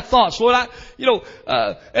 Cleanse my thoughts. Lord,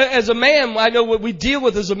 as a man, I know what we deal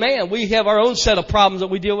with as a man. We have our own set of problems that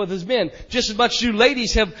we deal with as men. Just as much as you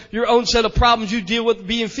ladies have your own set of problems you deal with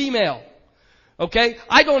being female. Okay?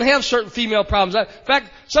 I don't have certain female problems. In fact,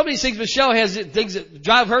 some of these things Michelle has, things that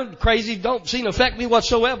drive her crazy, don't seem to affect me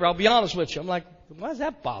whatsoever. I'll be honest with you. I'm like, why is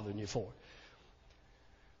that bothering you for?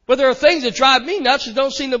 But there are things that drive me nuts that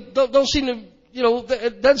don't seem to,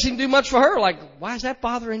 it doesn't seem to do much for her. Like, why is that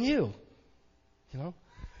bothering you?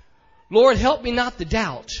 Lord, help me not to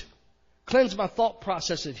doubt. Cleanse my thought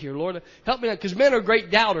process here, Lord. Help me not, because men are great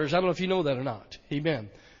doubters. I don't know if you know that or not. Amen.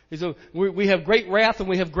 So we have great wrath and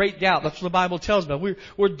we have great doubt. That's what the Bible tells about.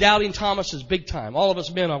 We're doubting Thomases big time. All of us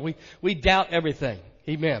men are. We doubt everything.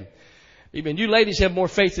 Amen. Amen. You ladies have more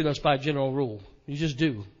faith in us by general rule. You just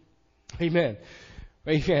do. Amen.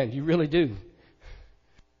 Amen. You really do.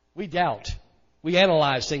 We doubt. We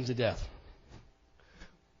analyze things to death.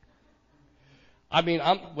 I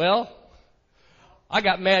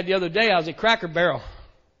got mad the other day. I was at Cracker Barrel.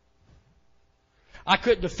 I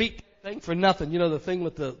couldn't defeat that thing for nothing. You know, the thing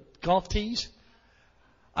with the golf tees?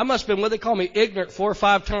 I must have been, what they call me, ignorant 4 or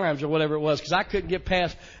 5 times or whatever it was, because I couldn't get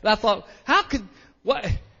past. And I thought, how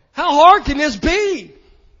hard can this be?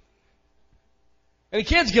 And the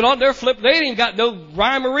kids get on there flipping. They ain't even got no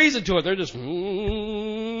rhyme or reason to it. They're just,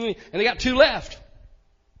 and they got 2 left.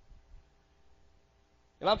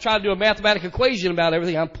 And I'm trying to do a mathematical equation about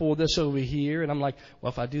everything. I'm pulling this over here, and I'm like, well,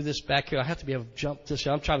 if I do this back here, I have to be able to jump this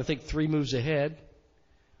here. I'm trying to think 3 moves ahead.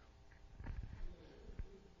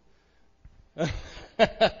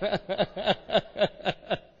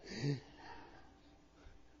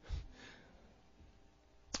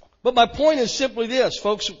 But my point is simply this,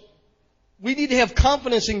 folks. We need to have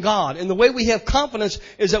confidence in God. And the way we have confidence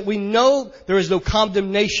is that we know there is no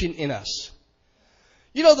condemnation in us.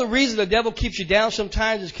 You know the reason the devil keeps you down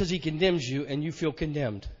sometimes is because he condemns you and you feel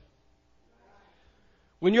condemned.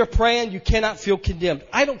 When you're praying, you cannot feel condemned.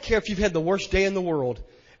 I don't care if you've had the worst day in the world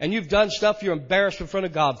and you've done stuff you're embarrassed in front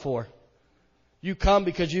of God for. You come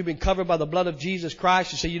because you've been covered by the blood of Jesus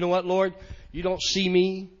Christ. You say, you know what, Lord? You don't see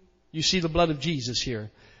me. You see the blood of Jesus here.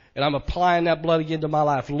 And I'm applying that blood again to my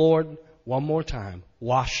life. Lord, one more time,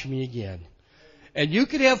 wash me again. And you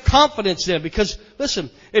can have confidence then, because, listen,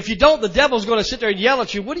 if you don't, the devil's going to sit there and yell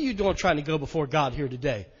at you. What are you doing trying to go before God here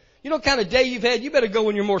today? You know what kind of day you've had? You better go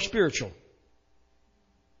when you're more spiritual.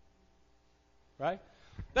 Right?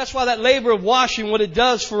 That's why that labor of washing, what it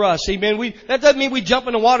does for us, amen. That doesn't mean we jump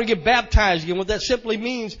in the water and get baptized again. What that simply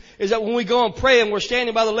means is that when we go and pray and we're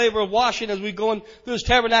standing by the labor of washing as we go through this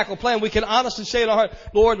tabernacle plan, we can honestly say in our heart,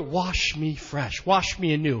 Lord, wash me fresh, wash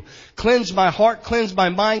me anew. Cleanse my heart, cleanse my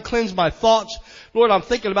mind, cleanse my thoughts. Lord, I'm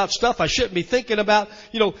thinking about stuff I shouldn't be thinking about.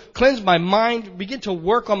 Cleanse my mind, begin to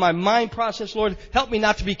work on my mind process. Lord, help me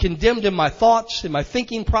not to be condemned in my thoughts, in my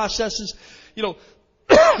thinking processes.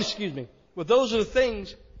 Excuse me. Well, those are the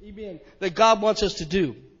things, amen, that God wants us to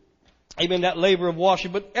do. Amen, that labor of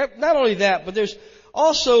washing. But not only that, but there's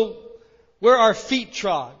also where our feet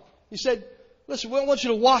trod. He said, listen, we want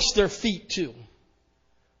you to wash their feet too.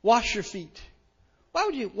 Wash your feet. Why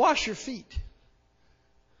would you wash your feet?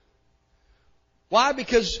 Why?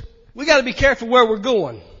 Because we got to be careful where we're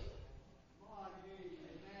going.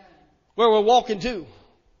 Where we're walking to.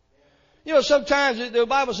 Sometimes the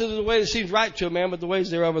Bible says there's a way that seems right to a man, but the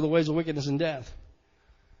ways thereof are the ways of wickedness and death.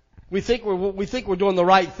 We think we're doing the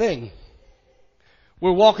right thing.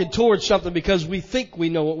 We're walking towards something because we think we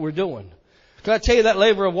know what we're doing. Can I tell you that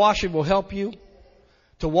labor of washing will help you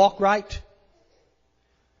to walk right?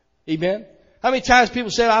 Amen? How many times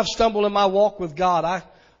people say, I've stumbled in my walk with God.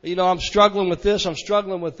 I'm struggling with this, I'm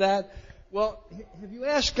struggling with that. Well, have you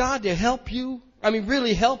asked God to help you?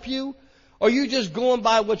 Really help you? Or are you just going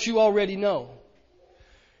by what you already know?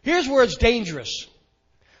 Here's where it's dangerous.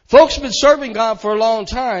 Folks have been serving God for a long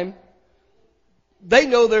time. They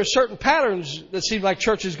know there's certain patterns that seem like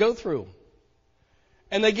churches go through.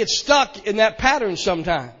 And they get stuck in that pattern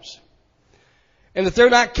sometimes. And if they're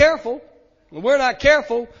not careful, and we're not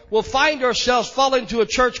careful, we'll find ourselves falling into a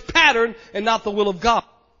church pattern and not the will of God.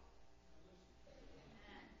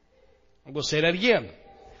 I'm going to say that again.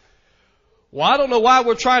 Well, I don't know why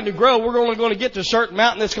we're trying to grow. We're only going to get to a certain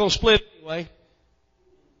mountain that's going to split anyway.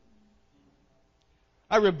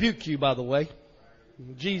 I rebuke you, by the way,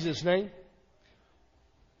 in Jesus' name.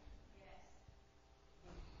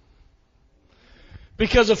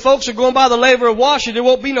 Because if folks are going by the labor of washing, there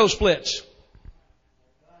won't be no splits.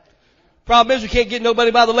 Problem is we can't get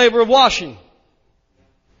nobody by the labor of washing.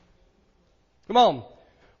 Come on.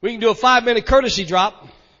 We can do a 5-minute courtesy drop.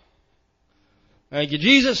 Thank you,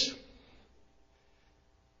 Jesus.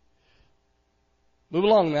 Move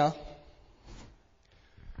along now.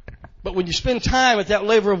 But when you spend time at that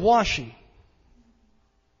labor of washing,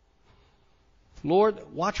 Lord,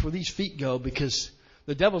 watch where these feet go, because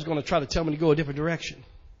the devil's going to try to tell me to go a different direction.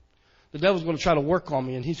 The devil's going to try to work on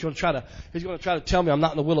me, and he's going to try to tell me I'm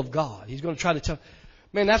not in the will of God. He's going to try to tell.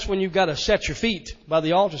 Man, that's when you've got to set your feet by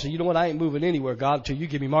the altar and say, you know what, I ain't moving anywhere, God, until you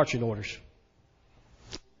give me marching orders.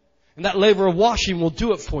 And that labor of washing will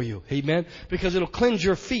do it for you. Amen. Because it'll cleanse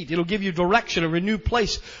your feet. It'll give you direction, a renewed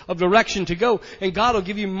place of direction to go. And God will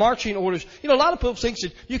give you marching orders. A lot of people think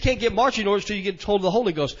that you can't get marching orders till you get told of the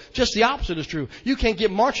Holy Ghost. Just the opposite is true. You can't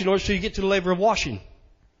get marching orders till you get to the labor of washing.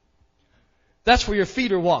 That's where your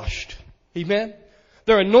feet are washed. Amen.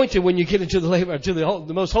 They're anointed when you get into the labor, to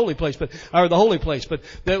the most holy place, or the holy place. But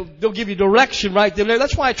they'll give you direction right there.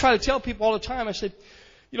 That's why I try to tell people all the time. I say,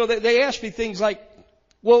 they ask me things like,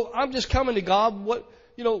 well, I'm just coming to God. What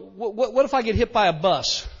if I get hit by a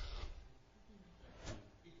bus?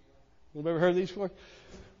 You ever heard these before?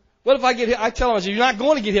 What if I get hit? I tell them, I say, you're not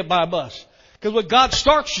going to get hit by a bus. Because what God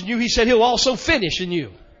starts in you, He said He'll also finish in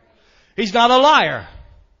you. He's not a liar.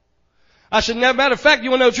 I said, matter of fact,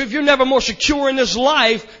 you want to know the truth? You're never more secure in this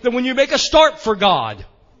life than when you make a start for God.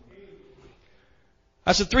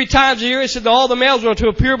 I said 3 times a year, He said that all the males were to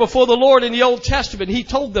appear before the Lord in the Old Testament. He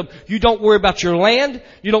told them, you don't worry about your land.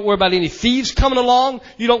 You don't worry about any thieves coming along.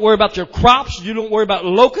 You don't worry about your crops. You don't worry about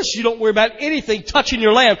locusts. You don't worry about anything touching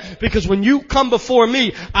your land. Because when you come before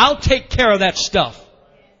me, I'll take care of that stuff.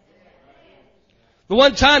 The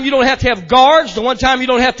one time you don't have to have guards, the one time you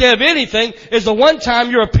don't have to have anything, is the one time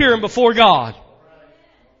you're appearing before God.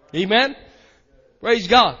 Amen? Praise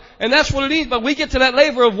God. And that's what it is. But we get to that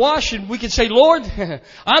labor of washing. We can say, Lord,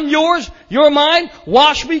 I'm yours. You're mine.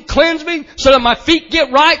 Wash me. Cleanse me so that my feet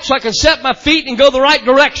get right so I can set my feet and go the right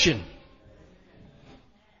direction.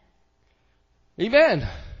 Amen.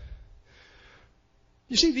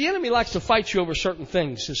 You see, the enemy likes to fight you over certain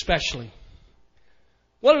things, especially.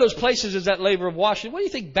 One of those places is that labor of washing. What do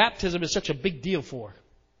you think baptism is such a big deal for?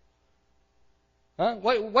 Huh?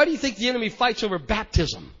 Why do you think the enemy fights over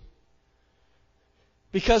baptism?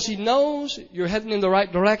 Because he knows you're heading in the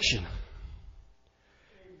right direction.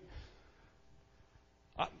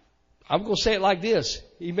 I'm going to say it like this.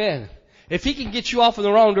 Amen. If he can get you off in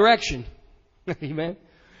the wrong direction, amen,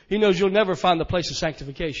 he knows you'll never find the place of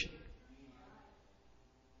sanctification.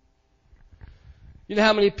 You know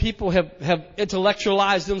how many people have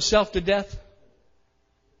intellectualized themselves to death?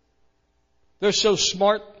 They're so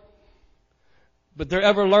smart, but they're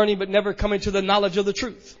ever learning but never coming to the knowledge of the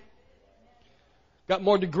truth. Got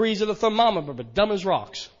more degrees than a thermometer, but dumb as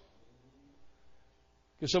rocks.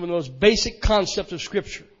 Because some of the most basic concepts of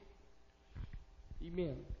Scripture.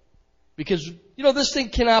 Amen. Because, you know, this thing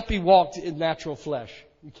cannot be walked in natural flesh.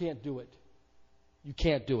 You can't do it. You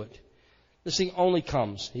can't do it. This thing only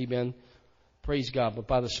comes, amen, praise God, but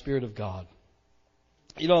by the Spirit of God.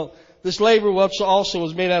 You know, this laver also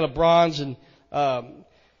was made out of bronze, and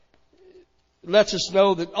lets us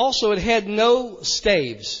know that also it had no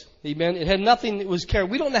staves. Amen. It had nothing that was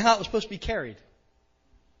carried. We don't know how it was supposed to be carried.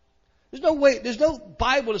 There's no way, there's no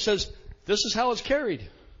Bible that says this is how it's carried.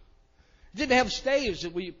 It didn't have staves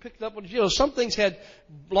that we picked up. You know, some things had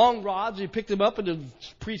long rods. You picked them up and the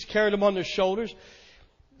priest carried them on their shoulders.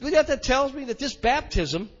 You know what that tells me? That this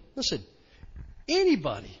baptism, listen,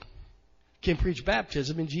 anybody can preach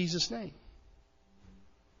baptism in Jesus' name.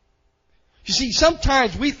 You see,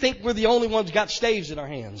 sometimes we think we're the only ones got staves in our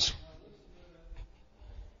hands.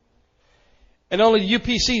 And only the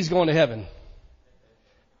UPC is going to heaven.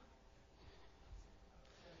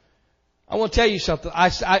 I want to tell you something.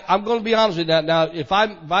 I'm going to be honest with that. Now, if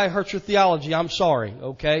I hurt your theology, I'm sorry,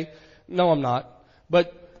 okay? No, I'm not.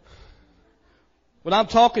 But when I'm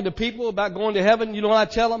talking to people about going to heaven, you know what I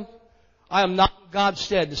tell them? I am not God's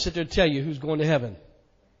stead to sit there and tell you who's going to heaven.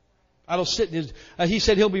 I don't sit there. He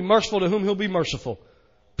said he'll be merciful to whom he'll be merciful.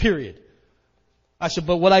 Period. I said,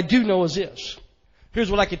 but what I do know is this. Here's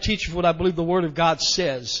what I can teach you, what I believe the Word of God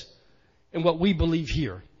says and what we believe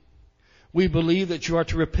here. We believe that you are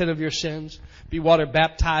to repent of your sins, be water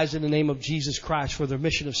baptized in the name of Jesus Christ for the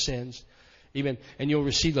remission of sins. Amen. And you'll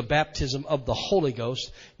receive the baptism of the Holy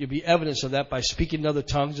Ghost. You'll be evidence of that by speaking in other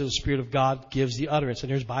tongues as the Spirit of God gives the utterance.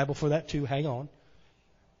 And there's Bible for that too. Hang on.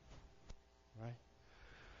 Right.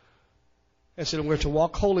 And so we're to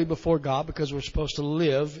walk holy before God because we're supposed to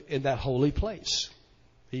live in that holy place.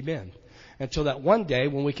 Amen. Until that one day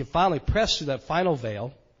when we can finally press through that final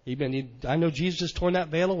veil. Amen. I know Jesus has torn that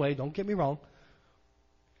veil away. Don't get me wrong.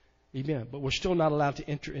 Amen. But we're still not allowed to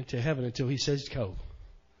enter into heaven until He says go.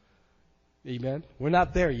 Amen. We're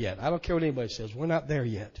not there yet. I don't care what anybody says. We're not there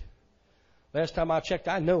yet. Last time I checked,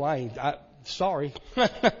 I know I ain't. Sorry.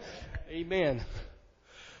 Amen.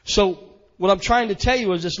 So what I'm trying to tell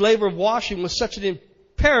you is this laver of washing was such an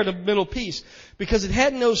imperative mental piece because it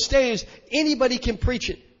had no staves. Anybody can preach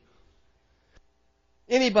it.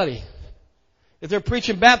 Anybody. If they're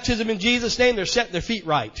preaching baptism in Jesus' name, they're setting their feet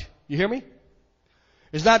right. You hear me?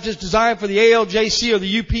 It's not just designed for the ALJC or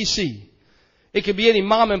the UPC. It could be any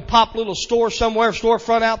mom and pop little store somewhere,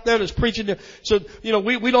 storefront out there that's preaching. So, you know,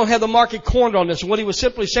 we don't have the market cornered on this. And what he was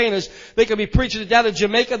simply saying is they could be preaching it down in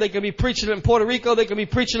Jamaica. They could be preaching it in Puerto Rico. They could be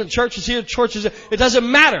preaching in churches here, churches. It doesn't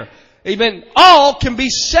matter. Amen. All can be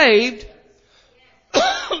saved.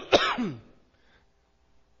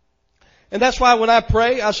 And that's why when I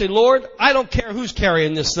pray, I say, Lord, I don't care who's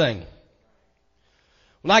carrying this thing.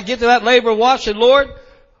 When I get to that laver of wash, I say, Lord,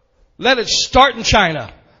 let it start in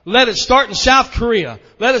China. Let it start in South Korea.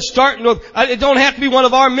 Let it start in North. It don't have to be one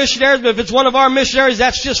of our missionaries, but if it's one of our missionaries,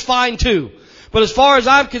 that's just fine too. But as far as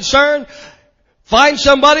I'm concerned, find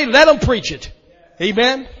somebody, let them preach it.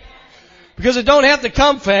 Amen? Because it don't have to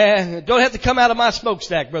come out of my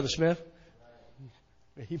smokestack, Brother Smith.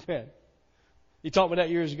 Amen. He taught me that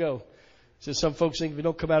years ago. He said some folks think if it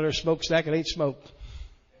don't come out of their smokestack, it ain't smoke.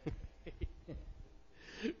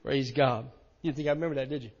 Praise God. You didn't think I remember that,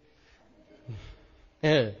 did you?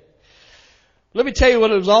 Yeah. Let me tell you what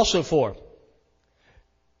it was also for.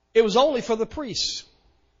 It was only for the priests.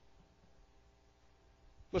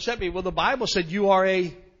 What's that mean? Well, the Bible said you are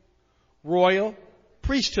a royal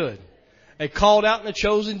priesthood, a called out and a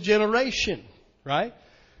chosen generation, right?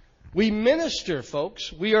 We minister,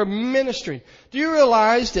 folks. We are ministering. Do you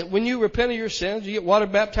realize that when you repent of your sins, you get water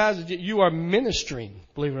baptized, you are ministering,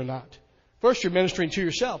 believe it or not. First, you're ministering to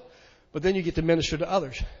yourself, but then you get to minister to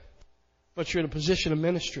others. But you're in a position of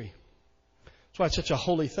ministry. That's why it's such a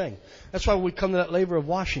holy thing. That's why when we come to that laver of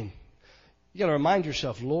washing, you got to remind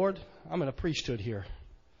yourself, Lord, I'm in a priesthood here.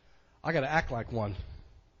 I got to act like one.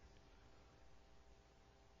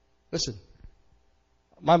 Listen,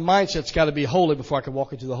 my mindset's got to be holy before I can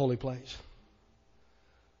walk into the holy place.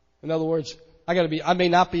 In other words, I may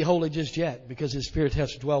not be holy just yet because His Spirit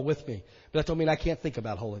has to dwell with me. But that don't mean I can't think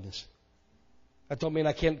about holiness. That don't mean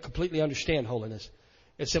I can't completely understand holiness.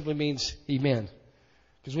 It simply means, amen,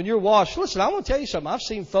 Because when you're washed, listen, I want to tell you something. I've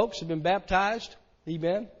seen folks who have been baptized.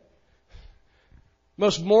 Amen.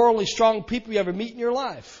 Most morally strong people you ever meet in your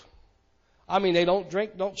life. I mean, they don't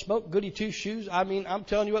drink, don't smoke, goody two shoes. I mean, I'm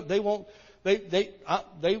telling you what, they won't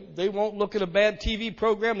look at a bad TV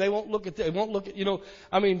program. They won't look at,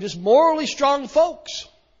 I mean, just morally strong folks.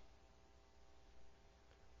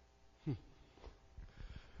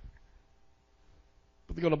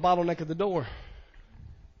 But they're going to bottleneck at the door.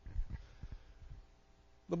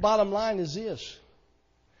 The bottom line is this,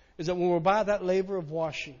 is that when we're by that laver of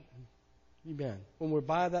washing, amen, when we're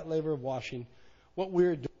by that laver of washing, what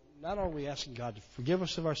we're doing, not only are we asking God to forgive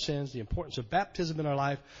us of our sins, the importance of baptism in our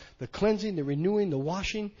life, the cleansing, the renewing, the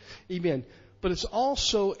washing, amen, but it's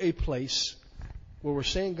also a place where we're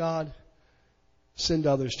saying, God, send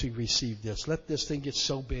others to receive this. Let this thing get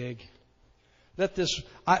so big. Let this,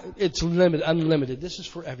 it's unlimited. This is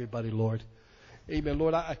for everybody, Lord. Amen,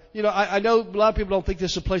 Lord. I know a lot of people don't think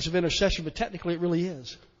this is a place of intercession, but technically it really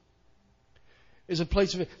is. It's a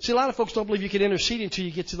place of, see, a lot of folks don't believe you can intercede until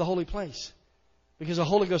you get to the holy place. Because the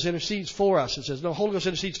Holy Ghost intercedes for us. It says, no, the Holy Ghost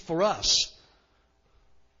intercedes for us.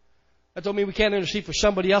 That don't mean we can't intercede for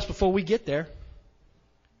somebody else before we get there.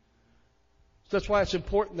 So that's why it's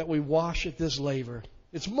important that we wash at this laver.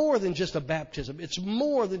 It's more than just a baptism. It's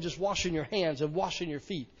more than just washing your hands and washing your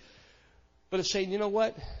feet. But it's saying, you know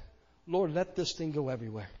what? Lord, let this thing go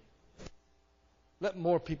everywhere. Let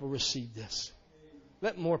more people receive this.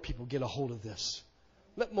 Let more people get a hold of this.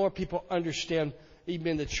 Let more people understand,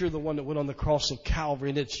 amen, that you're the one that went on the cross of Calvary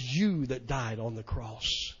and it's you that died on the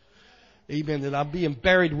cross. Amen, that I'm being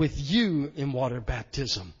buried with you in water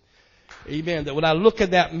baptism. Amen, that when I look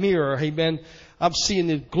in that mirror, amen, I'm seeing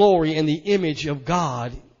the glory and the image of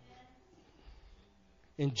God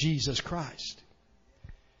in Jesus Christ.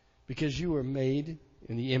 Because you were made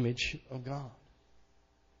in the image of God.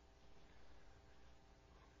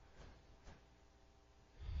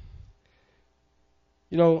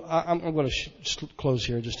 You know, I'm going to close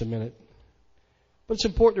here in just a minute. But it's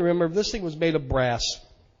important to remember this thing was made of brass.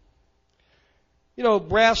 You know,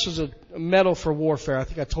 brass is a metal for warfare. I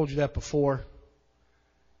think I told you that before.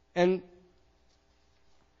 And it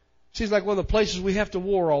seems like one of the places we have to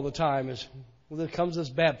war all the time is when it comes to this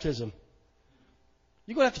baptism.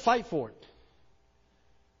 You're going to have to fight for it.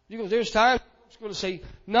 There's times it's going to say,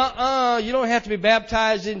 "Nuh-uh, you don't have to be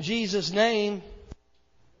baptized in Jesus' name."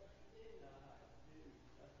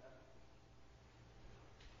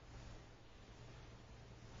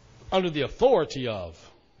 Under the authority of.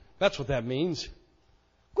 That's what that means.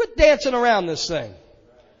 Quit dancing around this thing.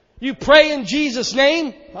 You pray in Jesus'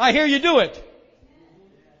 name, I hear you do it.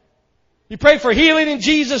 You pray for healing in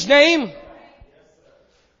Jesus' name.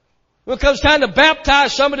 When it comes time to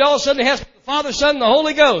baptize somebody, all of a sudden it has to be the Father, Son, and the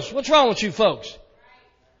Holy Ghost. What's wrong with you folks?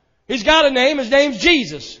 He's got a name. His name's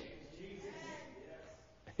Jesus.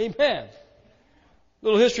 Amen.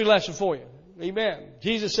 Little history lesson for you. Amen.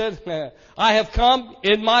 Jesus said, I have come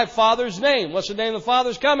in my Father's name. What's the name the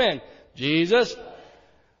Father's come in? Jesus.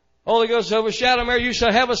 Holy Ghost overshadow Mary. You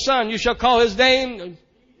shall have a son. You shall call his name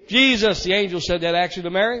Jesus. The angel said that actually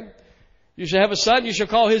to Mary. You shall have a son. You shall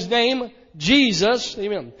call his name Jesus.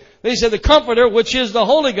 Amen. Then he said the Comforter, which is the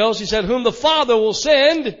Holy Ghost. He said, whom the Father will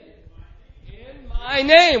send in my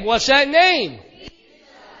name. What's that name? Jesus.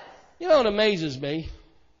 You know what amazes me?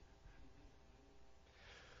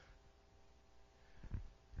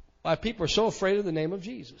 Why people are so afraid of the name of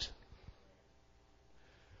Jesus.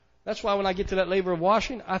 That's why when I get to that laver of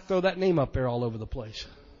washing, I throw that name up there all over the place.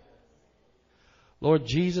 Lord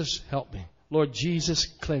Jesus, help me. Lord Jesus,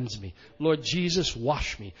 cleanse me. Lord Jesus,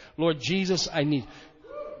 wash me. Lord Jesus, I need.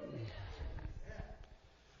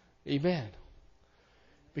 Amen.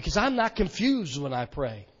 Because I'm not confused when I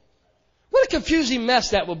pray. What a confusing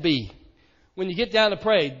mess that would be when you get down to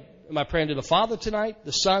pray. Am I praying to the Father tonight,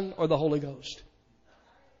 the Son, or the Holy Ghost?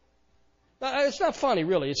 It's not funny,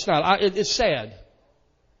 really. It's not. It's sad.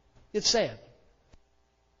 It's sad.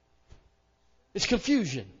 It's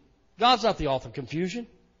confusion. God's not the author of confusion.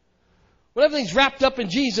 When everything's wrapped up in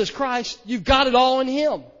Jesus Christ, you've got it all in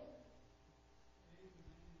Him.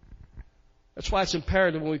 That's why it's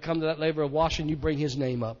imperative when we come to that laver of washing, you bring His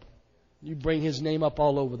name up. You bring His name up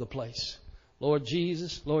all over the place. Lord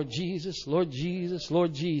Jesus, Lord Jesus, Lord Jesus,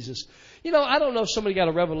 Lord Jesus. You know, I don't know if somebody got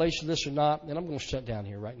a revelation of this or not, and I'm going to shut down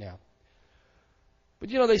here right now. But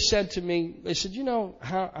you know, they said to me, they said, you know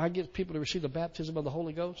how I get people to receive the baptism of the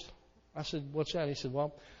Holy Ghost? I said, what's that? He said,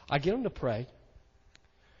 well, I get them to pray.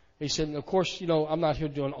 He said, and of course, you know, I'm not here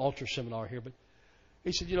doing an altar seminar here, but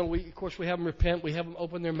he said, you know, we have them repent. We have them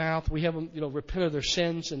open their mouth. We have them, you know, repent of their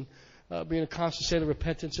sins. And be in a constant state of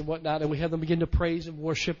repentance and whatnot, and we have them begin to praise and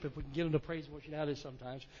worship. If we can get them to praise and worship, now it is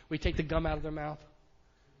sometimes. We take the gum out of their mouth.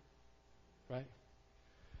 Right?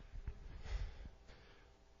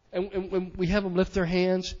 And when we have them lift their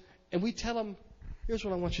hands, and we tell them, here's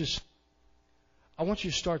what I want you to say. I want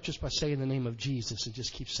you to start just by saying the name of Jesus and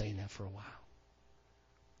just keep saying that for a while.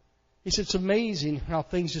 He said, it's amazing how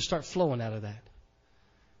things just start flowing out of that.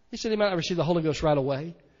 He said they might not receive the Holy Ghost right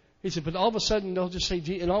away. He said, but all of a sudden they'll just say,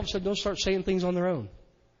 and all of a sudden they'll start saying things on their own.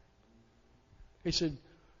 He said,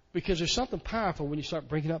 because there's something powerful when you start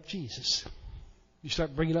bringing up Jesus. You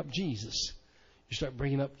start bringing up Jesus. You start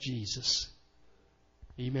bringing up Jesus.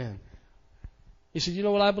 Amen. He said, you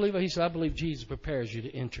know what I believe? He said, I believe Jesus prepares you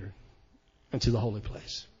to enter into the holy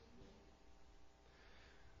place.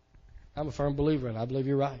 I'm a firm believer in it. I believe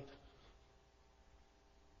you're right.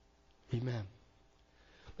 Amen.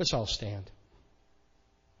 Let's all stand.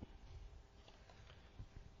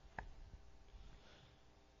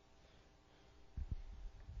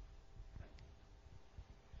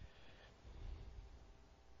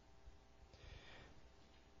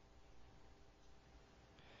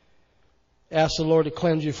 Ask the Lord to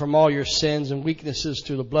cleanse you from all your sins and weaknesses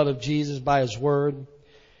through the blood of Jesus by His Word.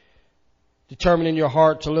 Determine in your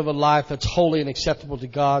heart to live a life that's holy and acceptable to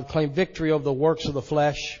God. Claim victory over the works of the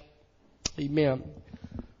flesh. Amen.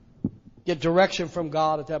 Get direction from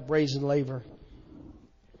God at that brazen laver.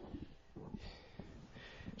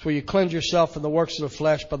 It's where you cleanse yourself from the works of the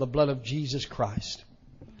flesh by the blood of Jesus Christ.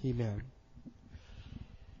 Amen.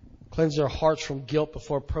 Cleanse their hearts from guilt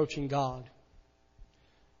before approaching God.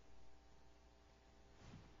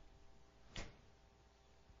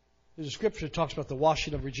 There's a scripture that talks about the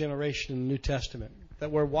washing of regeneration in the New Testament. That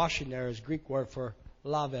word washing there is Greek word for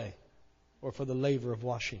lave, or for the laver of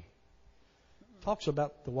washing. It talks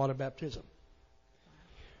about the water baptism.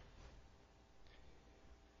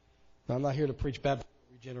 Now, I'm not here to preach baptism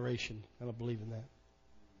regeneration. I don't believe in that.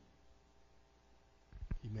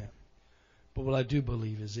 Amen. But what I do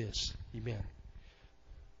believe is this. Amen.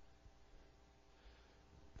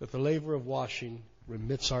 That the laver of washing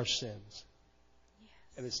remits our sins.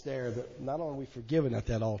 And it's there that not only are we forgiven at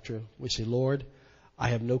that altar, we say, Lord, I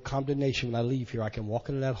have no condemnation when I leave here. I can walk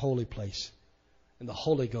into that holy place, and the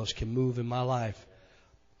Holy Ghost can move in my life.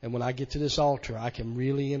 And when I get to this altar, I can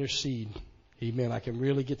really intercede. Amen. I can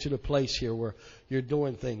really get to the place here where you're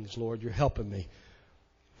doing things, Lord. You're helping me.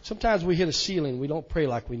 Sometimes we hit a ceiling. We don't pray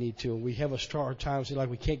like we need to. And we have a hard time, like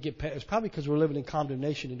we can't get past. It's probably because we're living in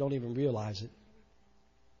condemnation and don't even realize it.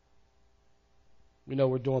 We know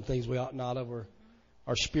we're doing things we ought not have.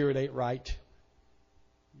 Our spirit ain't right.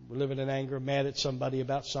 We're living in anger, mad at somebody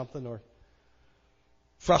about something, or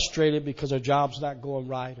frustrated because our job's not going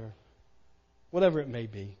right, or whatever it may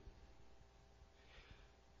be.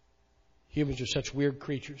 Humans are such weird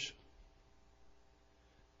creatures.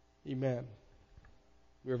 Amen.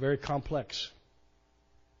 We're very complex.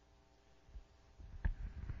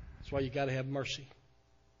 That's why you got to have mercy.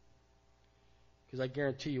 Because I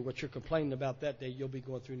guarantee you, what you're complaining about that day, you'll be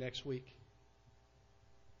going through next week.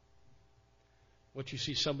 What you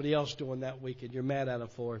see somebody else doing that week and you're mad at them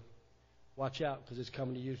for it, watch out, because it's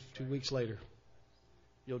coming to you 2 weeks later.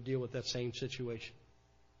 You'll deal with that same situation.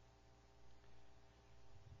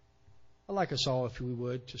 I'd like us all, if we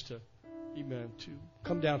would, just to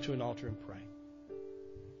come down to an altar and pray.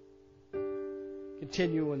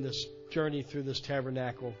 Continue in this journey through this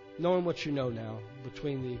tabernacle, knowing what you know now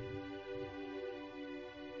between the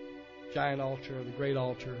giant altar, the great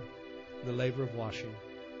altar, and the laver of washing.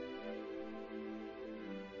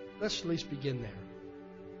 Let's at least begin there.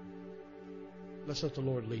 Let's let the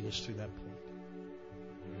Lord lead us through that point.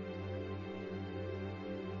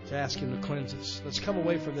 Let's ask Him to cleanse us. Let's come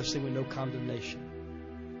away from this thing with no condemnation.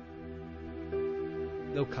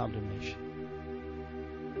 No condemnation.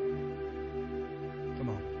 Come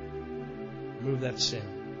on. Remove that sin.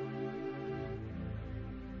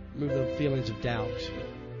 Remove the feelings of doubt.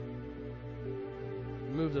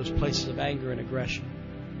 Remove those places of anger and aggression.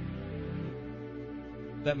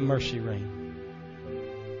 Let mercy reign.